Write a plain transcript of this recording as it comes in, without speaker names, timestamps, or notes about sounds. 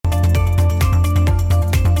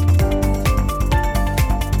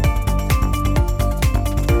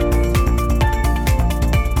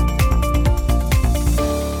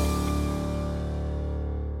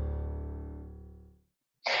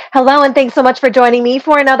Hello, and thanks so much for joining me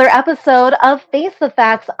for another episode of Face the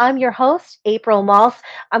Facts. I'm your host, April Moss.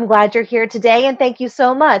 I'm glad you're here today, and thank you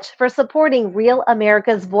so much for supporting Real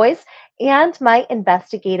America's Voice and my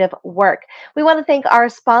investigative work. We want to thank our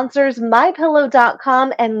sponsors,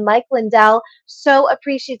 MyPillow.com and Mike Lindell. So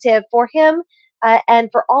appreciative for him. And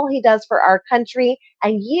for all he does for our country.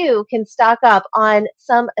 And you can stock up on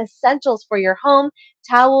some essentials for your home: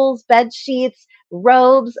 towels, bed sheets,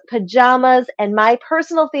 robes, pajamas, and my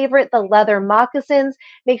personal favorite, the leather moccasins.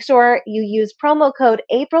 Make sure you use promo code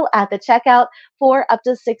April at the checkout for up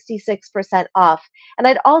to 66% off. And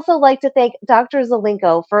I'd also like to thank Dr.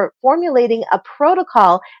 Zelenko for formulating a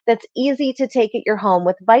protocol that's easy to take at your home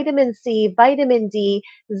with vitamin C, vitamin D,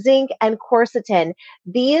 zinc, and quercetin.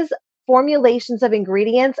 These formulations of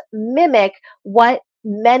ingredients mimic what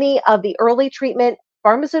many of the early treatment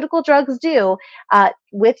pharmaceutical drugs do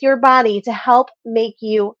with your body to help make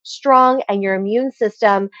you strong and your immune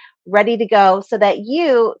system ready to go so that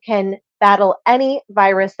you can battle any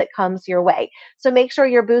virus that comes your way. So make sure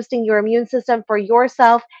you're boosting your immune system for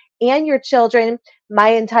yourself and your children. My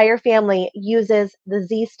entire family uses the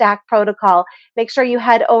Z Stack protocol. Make sure you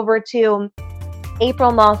head over to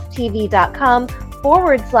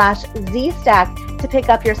aprilmosstv.com/Z Stack to pick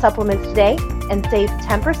up your supplements today and save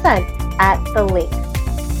 10% at the link.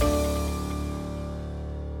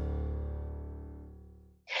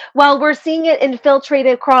 While we're seeing it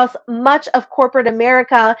infiltrated across much of corporate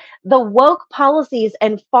America, the woke policies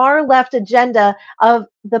and far left agenda of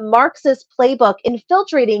the Marxist playbook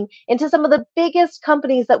infiltrating into some of the biggest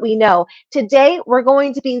companies that we know. Today, we're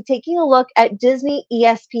going to be taking a look at Disney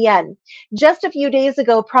ESPN. Just a few days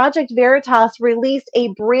ago, Project Veritas released a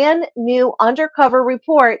brand new undercover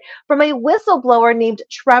report from a whistleblower named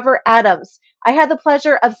Trevor Adams. I had the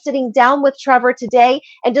pleasure of sitting down with Trevor today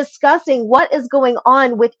and discussing what is going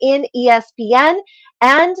on within ESPN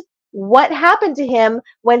and what happened to him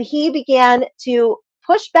when he began to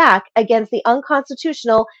push back against the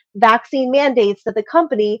unconstitutional vaccine mandates that the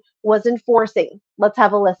company was enforcing. Let's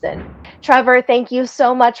have a listen. Trevor, thank you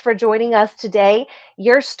so much for joining us today.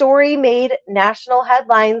 Your story made national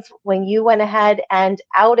headlines when you went ahead and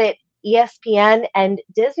outed ESPN and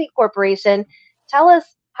Disney Corporation. Tell us,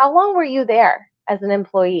 how long were you there as an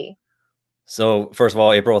employee? So, first of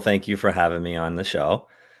all, April, thank you for having me on the show.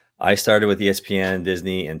 I started with ESPN and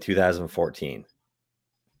Disney in 2014.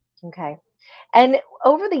 Okay. And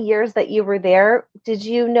over the years that you were there, did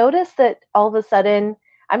you notice that all of a sudden,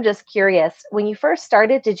 I'm just curious, when you first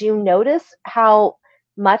started, did you notice how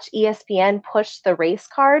much ESPN pushed the race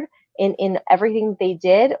card in everything they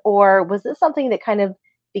did? Or was this something that kind of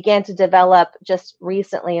began to develop just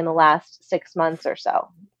recently in the last 6 months or so?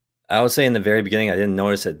 I would say in the very beginning, I didn't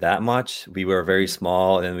notice it that much. We were very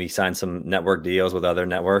small and we signed some network deals with other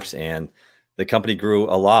networks, and the company grew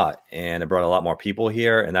a lot and it brought a lot more people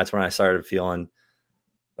here. And that's when I started feeling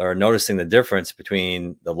or noticing the difference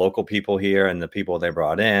between the local people here and the people they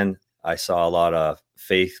brought in. I saw a lot of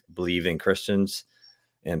faith believing Christians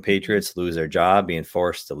and patriots lose their job, being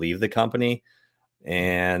forced to leave the company.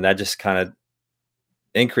 And that just kind of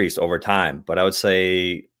increased over time. But I would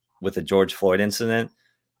say with the George Floyd incident,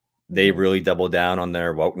 they really doubled down on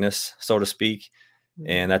their wokeness, so to speak.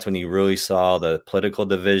 And that's when you really saw the political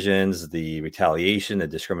divisions, the retaliation, the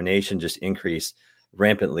discrimination just increase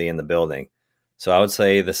rampantly in the building. So I would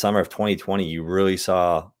say the summer of 2020, you really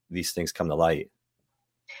saw these things come to light.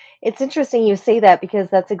 It's interesting you say that because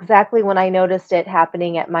that's exactly when I noticed it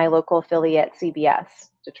happening at my local affiliate,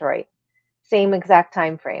 CBS Detroit. Same exact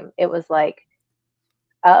time frame. It was like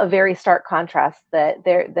a very stark contrast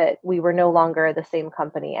that we were no longer the same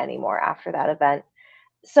company anymore after that event.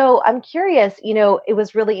 So I'm curious, it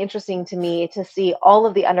was really interesting to me to see all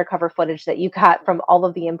of the undercover footage that you got from all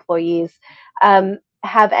of the employees.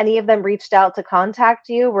 Have any of them reached out to contact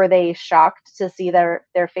you? Were they shocked to see their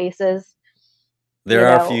faces? You There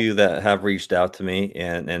are a know, few that have reached out to me,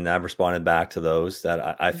 and I've responded back to those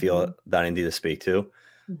that I hmm feel that I need to speak to.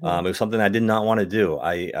 hmm It was something I did not want to do.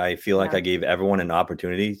 I feel like yeah, I gave everyone an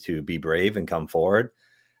opportunity to be brave and come forward.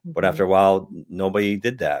 But hmm after a while, nobody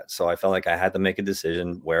did that. So I felt like I had to make a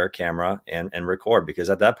decision, wear a camera and record, because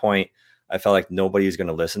at that point, I felt like nobody's going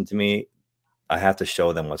to listen to me. I have to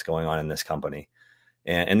show them what's going on in this company.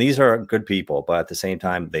 And these are good people, but at the same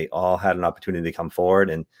time, they all had an opportunity to come forward.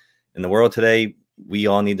 And in the world today, we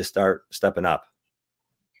all need to start stepping up.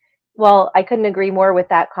 Well, I couldn't agree more with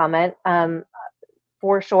that comment.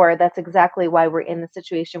 For sure, that's exactly why we're in the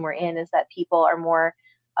situation we're in, is that people are more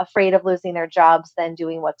afraid of losing their jobs than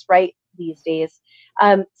doing what's right these days.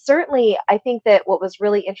 Certainly, I think that what was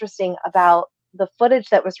really interesting about the footage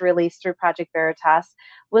that was released through Project Veritas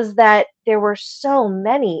was that there were so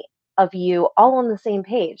many of you all on the same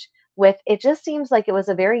page. With it, just seems like it was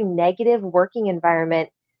a very negative working environment.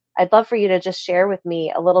 I'd love for you to just share with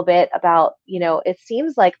me a little bit about, it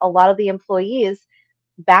seems like a lot of the employees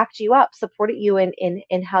backed you up, supported you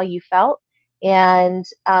in how you felt, and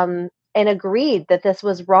and agreed that this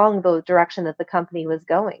was wrong, the direction that the company was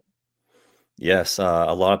going. Yes,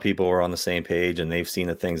 a lot of people were on the same page, and they've seen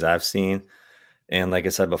the things I've seen. And like I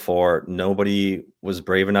said before, nobody was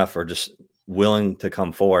brave enough or just willing to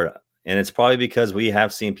come forward. And it's probably because we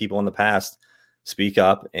have seen people in the past speak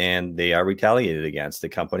up and they are retaliated against. The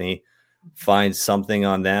company finds something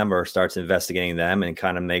on them or starts investigating them and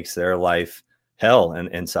kind of makes their life hell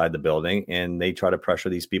inside the building. And they try to pressure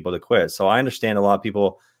these people to quit. So I understand a lot of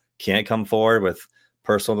people can't come forward with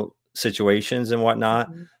personal situations and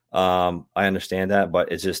whatnot. Mhm. I understand that,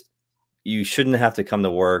 but it's just, you shouldn't have to come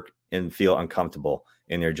to work and feel uncomfortable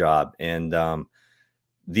in your job. And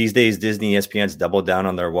these days, Disney, ESPN's doubled down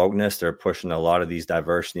on their wokeness. They're pushing a lot of these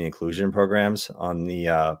diversity and inclusion programs on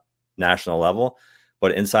the national level.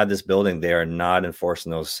 But inside this building, they are not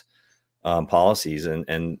enforcing those policies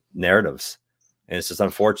and narratives. And it's just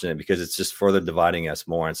unfortunate because it's just further dividing us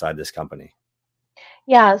more inside this company.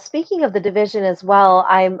 Yeah, speaking of the division as well,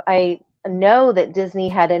 I know that Disney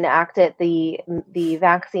had enacted the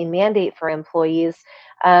vaccine mandate for employees.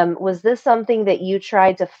 Was this something that you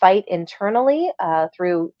tried to fight internally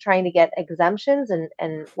through trying to get exemptions,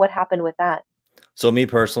 and what happened with that? So me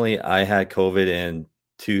personally, I had COVID in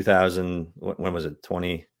 2000. When was it?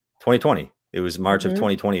 2020. It was March of Hmm.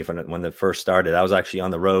 2020 when it first started. I was actually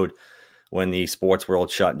on the road when the sports world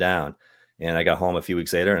shut down, and I got home a few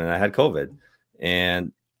weeks later and I had COVID.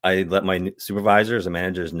 And I let my supervisors and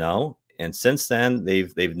managers know. And since then,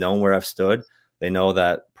 they've known where I've stood. They know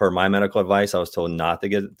that per my medical advice, I was told not to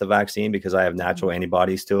get the vaccine because I have natural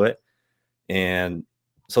antibodies to it. And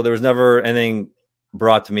so there was never anything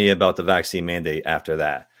brought to me about the vaccine mandate after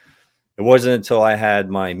that. It wasn't until I had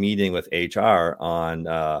my meeting with HR on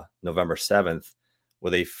November 7th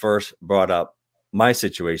where they first brought up my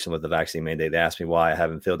situation with the vaccine mandate. They asked me why I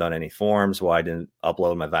haven't filled out any forms, why I didn't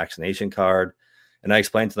upload my vaccination card. And I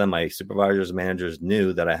explained to them my supervisors and managers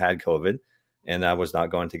knew that I had COVID and I was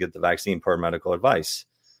not going to get the vaccine per medical advice.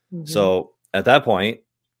 Hmm. So at that point,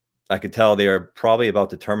 I could tell they are probably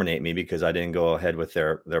about to terminate me because I didn't go ahead with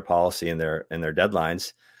their policy and their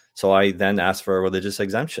deadlines. So I then asked for a religious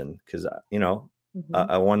exemption because Hmm.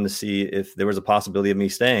 I wanted to see if there was a possibility of me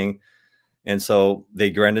staying. And so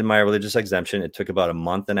they granted my religious exemption. It took about a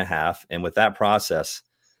month and a half, and with that process,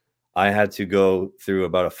 I had to go through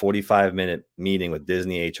about a 45-minute meeting with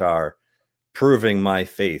Disney HR, proving my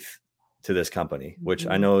faith to this company, which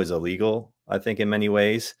I Hmm. know is illegal, I think, in many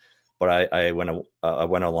ways. But I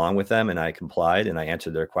went along with them and I complied and I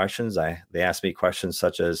answered their questions. They asked me questions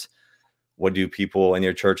such as, "What do people in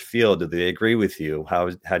your church feel? Do they agree with you? How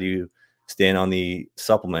do you stand on the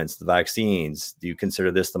supplements, the vaccines? Do you consider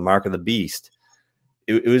this the mark of the beast?"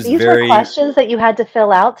 It was These were very questions that you had to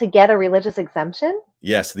fill out to get a religious exemption?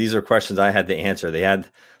 Yes, these are questions I had to answer. They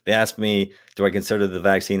asked me, "Do I consider the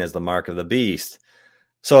vaccine as the mark of the beast?"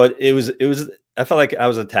 So it was I felt like I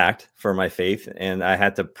was attacked for my faith, and I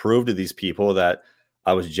had to prove to these people that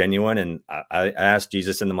I was genuine. And I asked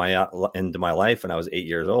Jesus into my life when I was 8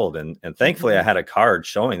 years old, and thankfully I Hmm. had a card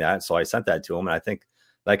showing that, so I sent that to them, and I think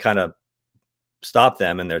that kind of stopped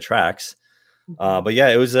them in their tracks. Hmm. But yeah,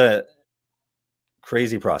 it was a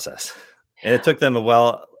crazy process, and it took them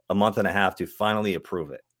a month and a half to finally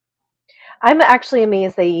approve it. I'm actually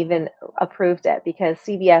amazed they even approved it because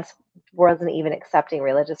CBS wasn't even accepting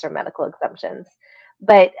religious or medical exemptions.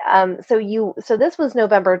 But so this was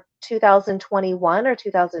November 2021 or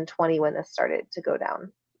 2020 when this started to go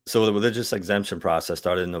down, So the religious exemption process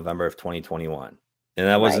started in November of 2021, and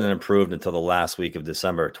that wasn't right? approved until the last week of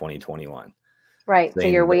December of 2021. Right. So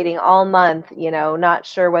you're Saying that waiting all month, not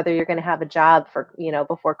sure whether you're going to have a job for,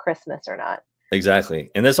 before Christmas or not. exactly,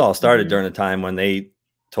 and this all started Hmm. during the time when they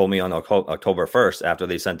told me on October 1st, after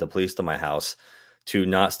they sent the police to my house, to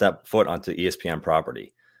not step foot onto ESPN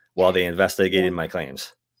property while they investigated my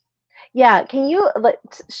claims. Yeah, can you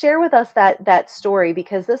share with us that story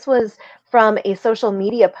because this was from a social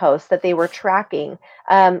media post that they were tracking.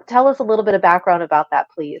 Tell us a little bit of background about that,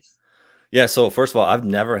 please. Yeah. So first of all, I've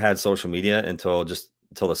never had social media until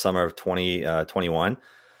the summer of 2021.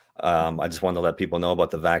 I just wanted to let people know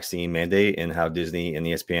about the vaccine mandate and how Disney and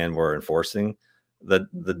ESPN were enforcing the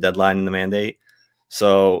Mhm. deadline and the mandate.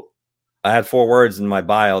 So I had 4 words in my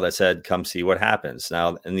bio that said, "Come see what happens."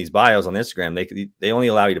 Now, in these bios on Instagram, they only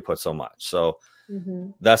allow you to put so much. So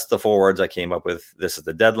Mm-hmm. That's the 4 words I came up with. This is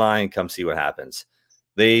the deadline. Come see what happens.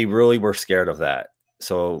 They really were scared of that.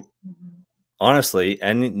 So Mm-hmm. honestly,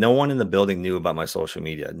 and no one in the building knew about my social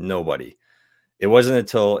media. Nobody. It wasn't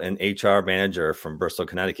until an HR manager from Bristol,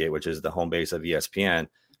 Connecticut, which is the home base of ESPN,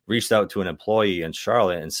 reached out to an employee in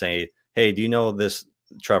Charlotte and say, "Hey, do you know this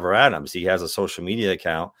Trevor Adams? He has a social media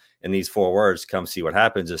account, and these 4 words, come see what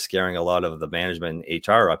happens, is scaring a lot of the management and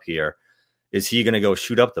HR up here. Is he going to go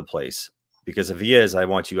shoot up the place? Because if he is, I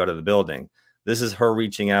want you out of the building." This is her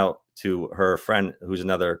reaching out to her friend, who's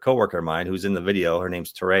another coworker of mine, who's in the video. Her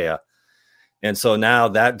name's Terea. And so now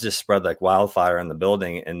that just spread like wildfire in the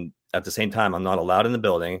building. And at the same time, I'm not allowed in the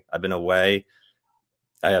building. I've been away.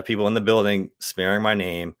 I have people in the building smearing my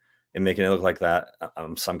name and making it look like that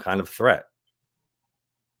I'm some kind of threat.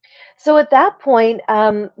 So at that point,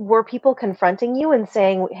 were people confronting you and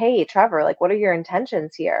saying, "Hey, Trevor, like, what are your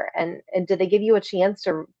intentions here?" And did they give you a chance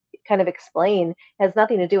to kind of explain? It has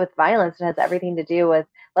nothing to do with violence. It has everything to do with,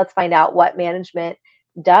 let's find out what management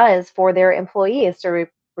does for their employees to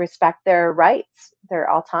respect their rights, their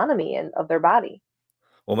autonomy, and of their body.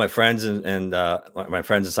 Well, my friends and my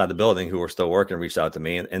friends inside the building who were still working reached out to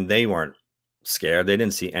me, and they weren't scared. They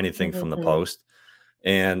didn't see anything from the Hmm. post.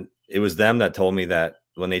 And it was them that told me that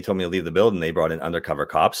when they told me to leave the building, they brought in undercover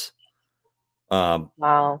cops. Um,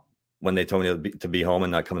 Wow. when they told me to be home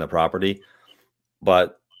and not come to the property.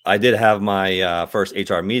 But I did have my first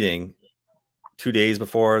HR meeting 2 days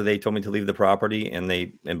before they told me to leave the property, and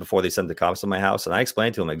before they sent the cops to my house. And I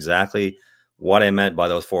explained to them exactly what I meant by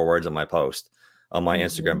those 4 words on my post on my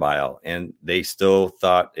Instagram Hmm. bio. And they still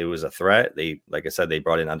thought it was a threat. They, like I said, they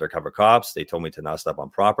brought in undercover cops. They told me to not step on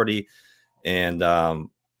property. And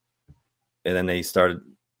then they started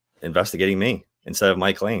investigating me instead of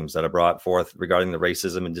my claims that I brought forth regarding the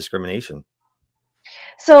racism and discrimination.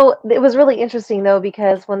 So it was really interesting though,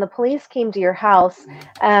 because when the police came to your house,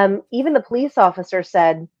 even the police officer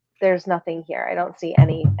said, "There's nothing here. I don't see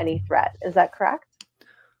any threat." Is that correct?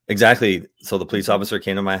 Exactly. So the police Hmm. officer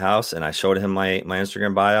came to my house and I showed him my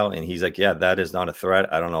Instagram bio, and he's like, "Yeah, that is not a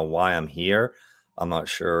threat. I don't know why I'm here. I'm not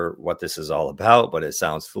sure what this is all about, but it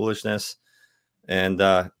sounds foolishness." And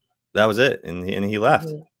that was it. And he left.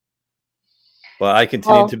 Hmm. But I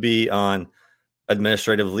continued Well, to be on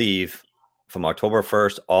administrative leave from October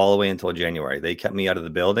 1st all the way until January. They kept me out of the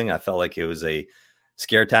building. I felt like it was a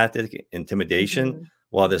scare tactic, intimidation. hmm,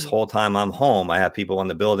 While this hmm, whole time I'm home, I have people in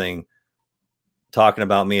the building talking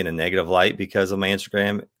about me in a negative light because of my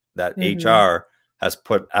Instagram that hmm. HR has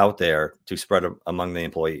put out there to spread among the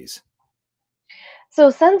employees. So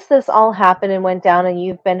since this all happened and went down, and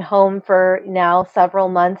you've been home for now several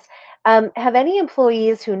months, have any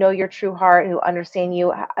employees who know your true heart, who understand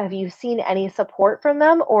you, have you seen any support from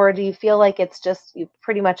them, or do you feel like it's just you've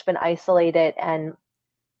pretty much been isolated and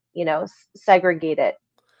segregated?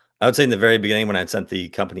 I would say in the very beginning, when I sent the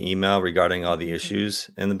company email regarding all the Mhm, issues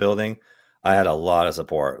in the building, I had a lot of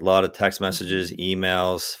support, a lot of text messages, mhm,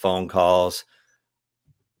 emails, phone calls,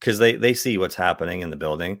 because they see what's happening in the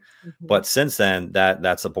building. mhm, But since then,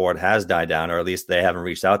 that support has died down, or at least they haven't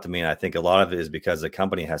reached out to me. And I think a lot of it is because the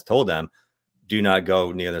company has told them, do not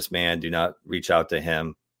go near this man, do not reach out to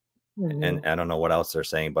him. And mhm. I don't know what else they're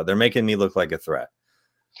saying, but they're making me look like a threat.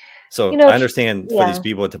 You So know, I understand for these yeah.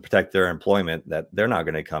 people to protect their employment that they're not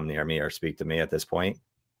going to come near me or speak to me at this point.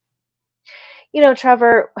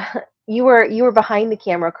 Trevor, you were behind the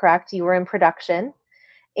camera, correct? You were in production.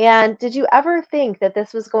 And did you ever think that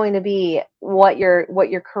this was going to be what your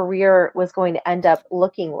career was going to end up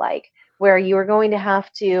looking like, where you were going to have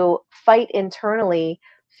to fight internally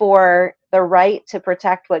for the right to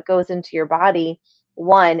protect what goes into your body,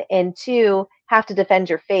 one, and two, have to defend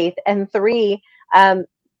your faith, and three,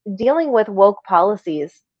 dealing with woke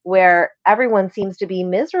policies where everyone seems to be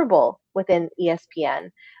miserable within ESPN.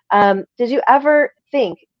 Did you ever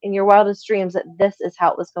think in your wildest dreams that this is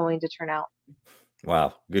how it was going to turn out?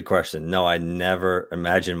 Wow, good question. No, I never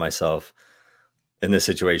imagined myself in this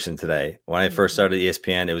situation today. When I first Mhm. started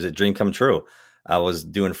ESPN, it was a dream come true. I was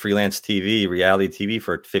doing freelance TV, reality TV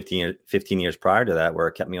for 15 years prior to that, where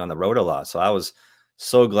it kept me on the road a lot. So I was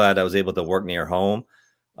so glad I was able to work near home,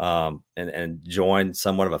 and join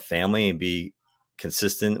somewhat of a family and be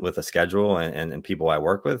consistent with a schedule and people I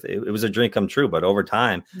work with. It was a dream come true. But over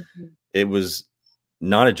time, Mhm. it was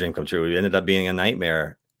not a dream come true. It ended up being a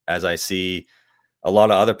nightmare, as I see a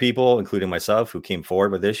lot of other people, including myself, who came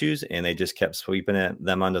forward with issues and they just kept sweeping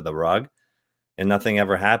them under the rug, and nothing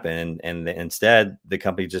ever happened. And instead, the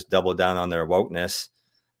company just doubled down on their wokeness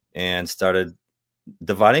and started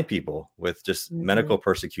dividing people with just medical Mhm.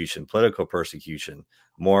 persecution, political persecution,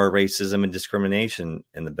 more racism and discrimination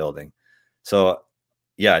in the building. So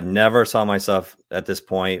yeah, never saw myself at this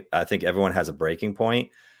point. I think everyone has a breaking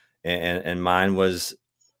point, and mine was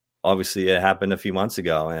obviously it happened a few months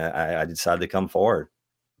ago, and I decided to come forward.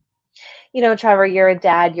 Trevor, you're a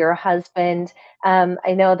dad, you're a husband.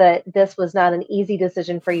 I know that this was not an easy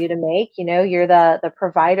decision for you to make. You're the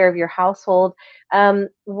provider of your household.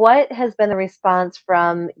 What has been the response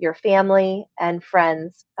from your family and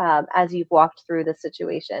friends as you've walked through this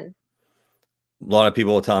situation? A lot of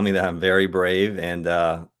people will tell me that I'm very brave and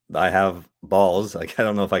I have balls. Like I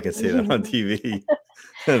don't know if I can say that on TV,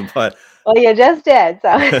 but Well, you just did,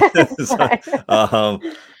 so it's so, fine.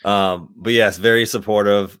 but yes, very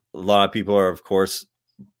supportive. A lot of people are, of course,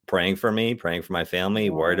 praying for me, praying for my family,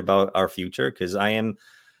 worried Yeah. about our future because I am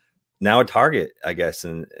now a target, I guess,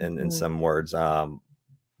 in Mhm. some words.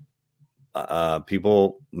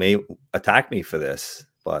 People may attack me for this,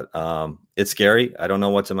 but it's scary. I don't know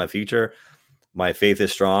what's in my future. My faith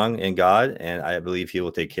is strong in God, and I believe He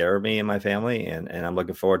will take care of me and my family, and I'm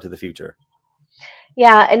looking forward to the future.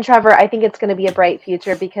 Yeah, and Trevor, I think it's going to be a bright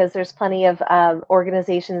future because there's plenty of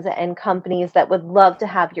organizations and companies that would love to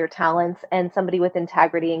have your talents and somebody with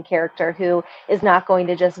integrity and character who is not going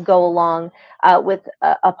to just go along with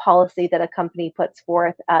a policy that a company puts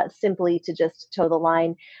forth simply to just toe the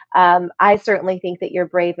line. I certainly think that you're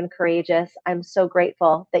brave and courageous. I'm so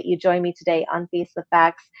grateful that you joined me today on Face the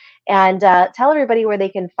Facts. And tell everybody where they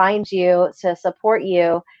can find you to support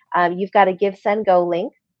you. You've got a Give, Send, Go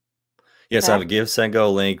link, Yes, I have a correct? Give Send Go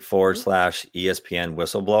link Mhm. / ESPN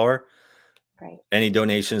Whistleblower. Great. Any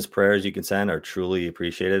donations, prayers you can send are truly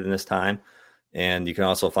appreciated in this time. And you can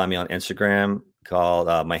also find me on Instagram called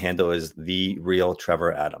my handle is the real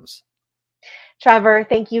Trevor Adams. Trevor,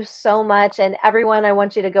 thank you so much. And everyone, I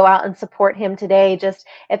want you to go out and support him today. Just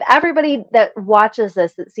if everybody that watches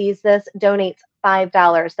this, that sees this, donates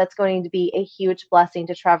 $5, that's going to be a huge blessing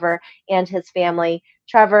to Trevor and his family.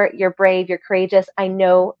 Trevor, you're brave, you're courageous. I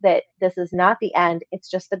know that this is not the end, it's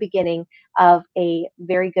just the beginning of a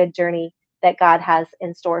very good journey that God has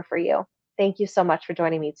in store for you. Thank you so much for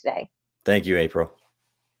joining me today. Thank you, April.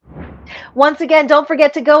 Once again, don't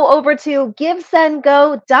forget to go over to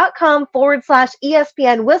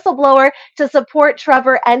givesendgo.com/ESPN whistleblower to support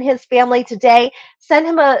Trevor and his family today. Send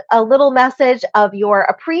him a little message of your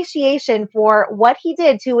appreciation for what he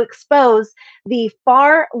did to expose the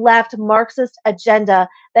far left Marxist agenda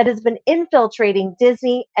that has been infiltrating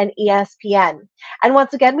Disney and ESPN. And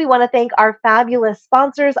once again, we want to thank our fabulous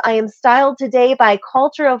sponsors. I am styled today by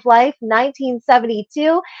Culture of Life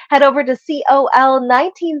 1972. Head over to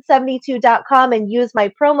COL1972.com and use my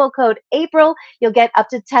promo code April. You'll get up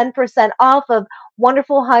to 10% off of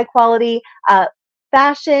wonderful, high quality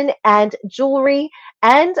fashion and jewelry.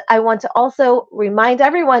 And I want to also remind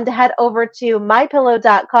everyone to head over to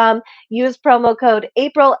mypillow.com, use promo code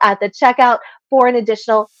April at the checkout for an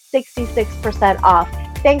additional 66% off.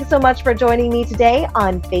 Thanks so much for joining me today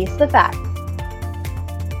on Face the Facts.